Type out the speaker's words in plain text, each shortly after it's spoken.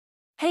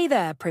Hey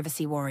there,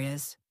 privacy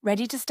warriors.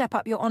 Ready to step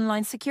up your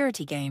online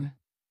security game?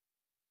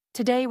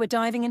 Today we're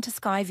diving into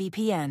Sky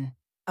VPN,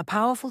 a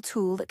powerful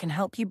tool that can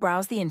help you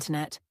browse the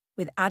internet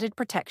with added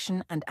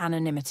protection and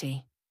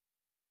anonymity.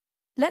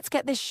 Let's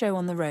get this show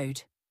on the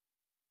road.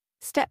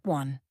 Step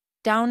 1.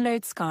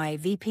 Download Sky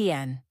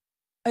VPN.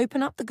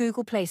 Open up the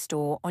Google Play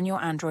Store on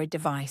your Android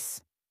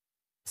device.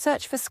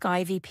 Search for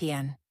Sky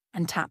VPN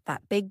and tap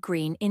that big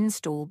green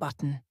Install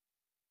button.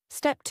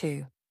 Step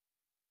 2.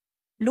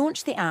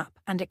 Launch the app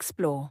and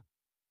explore.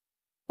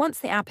 Once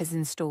the app is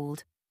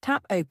installed,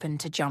 tap Open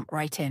to jump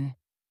right in.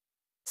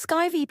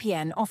 Sky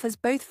VPN offers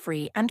both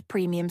free and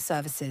premium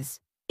services.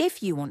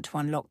 If you want to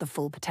unlock the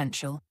full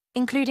potential,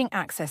 including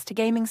access to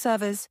gaming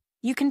servers,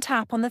 you can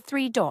tap on the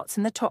 3 dots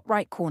in the top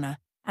right corner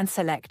and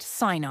select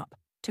Sign Up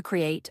to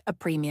create a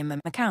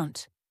premium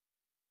account.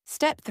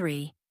 Step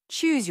 3.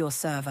 Choose your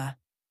server.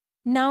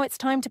 Now it's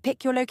time to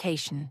pick your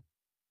location.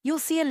 You'll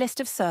see a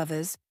list of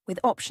servers with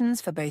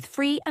options for both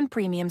free and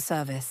premium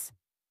service.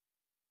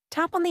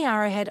 Tap on the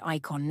arrowhead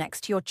icon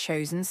next to your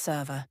chosen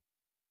server.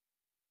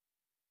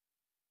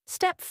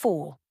 Step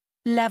 4.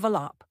 Level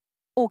up,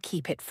 or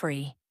keep it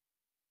free.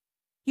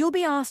 You'll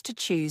be asked to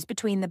choose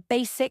between the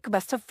basic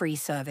best-of-free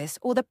service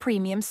or the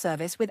premium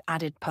service with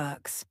added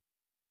perks.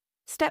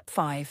 Step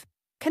 5.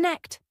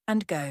 Connect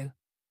and go.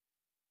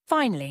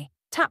 Finally,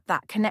 tap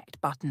that Connect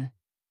button.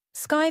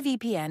 Sky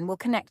VPN will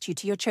connect you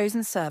to your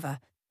chosen server,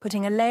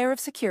 putting a layer of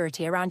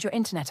security around your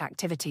internet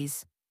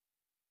activities.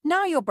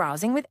 Now you're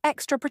browsing with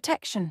extra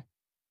protection.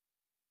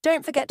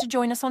 Don't forget to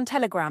join us on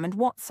Telegram and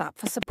WhatsApp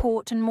for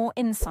support and more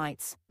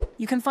insights.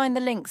 You can find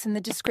the links in the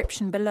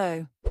description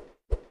below.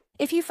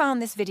 If you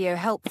found this video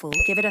helpful,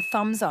 give it a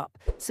thumbs up,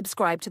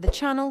 subscribe to the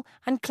channel,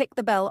 and click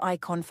the bell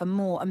icon for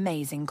more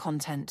amazing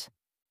content.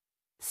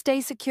 Stay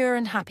secure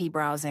and happy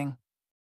browsing.